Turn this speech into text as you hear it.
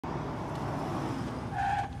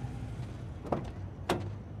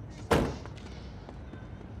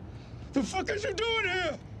The fuck is you doing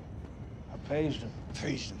here? I paged him.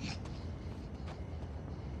 Paged him.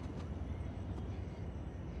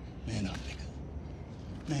 Man up,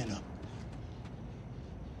 nigga. Man up.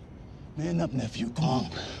 Man up, nephew. Come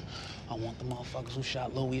on. I want the motherfuckers who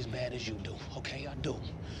shot Louis as bad as you do. Okay, I do.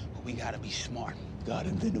 But we gotta be smart. God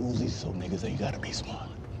invented Uzi, so niggas ain't gotta be smart.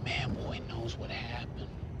 Man, boy knows what happened.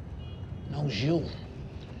 Knows you.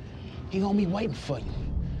 He gonna be waiting for you.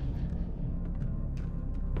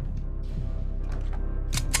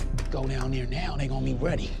 Go down there now, they gonna be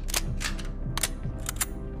ready.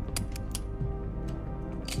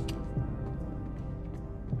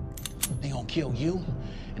 They gonna kill you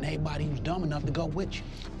and everybody who's dumb enough to go with you.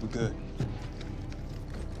 We're good.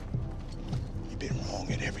 You've been wrong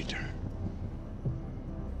at every turn.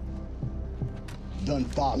 Done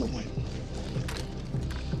following.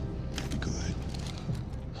 We're good.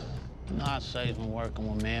 Not safe when working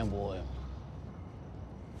with Man-Boy.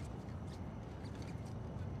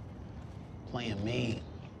 Playing me.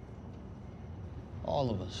 All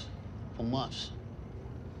of us. For months.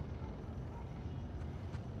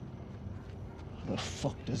 How the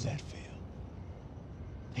fuck does that feel?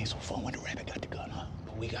 Ain't so fun when the rabbit got the gun, huh?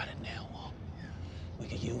 But we got it now, We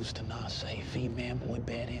could use to not say, feed Man-Boy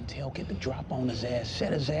bad intel, get the drop on his ass,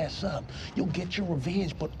 set his ass up. You'll get your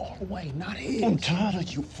revenge, but our way, not his. I'm tired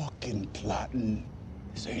of you fucking plotting.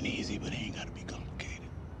 This ain't easy, but it ain't gotta be complicated.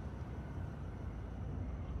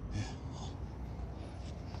 Yeah.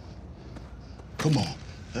 Come on,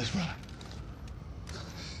 let's ride.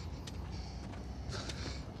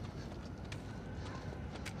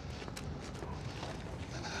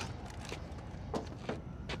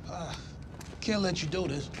 Can't let you do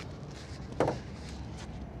this.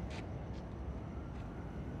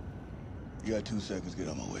 You got 2 seconds, get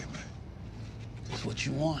on my way, man. That's what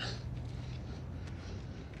you want.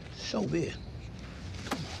 So be it.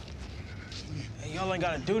 Hey, y'all ain't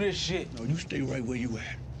gotta do this shit. No, you stay right where you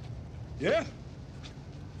at. Yeah?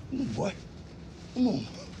 Come on, boy. Come on.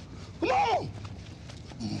 Come on!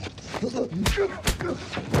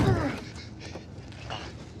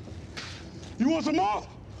 You want some more?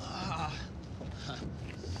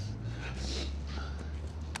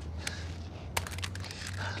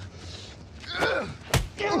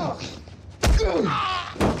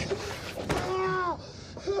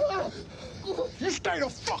 You stay the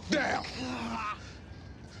fuck down!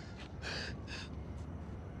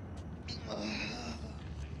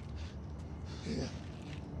 Yeah.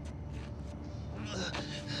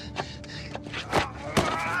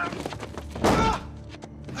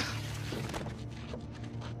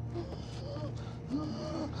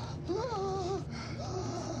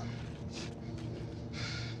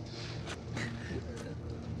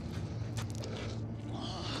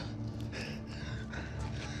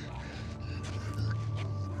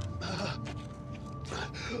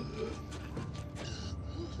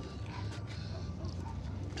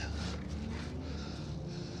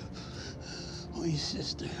 Oh, your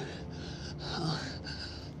sister,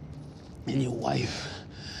 and your wife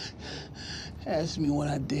asked me what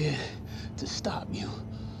I did to stop you.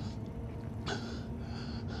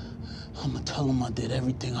 I'm gonna tell them I did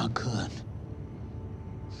everything I could.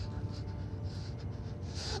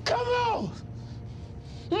 Come on!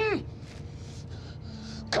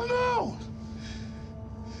 Come on!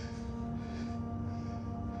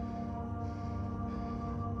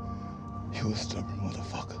 You a stubborn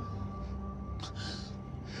motherfucker.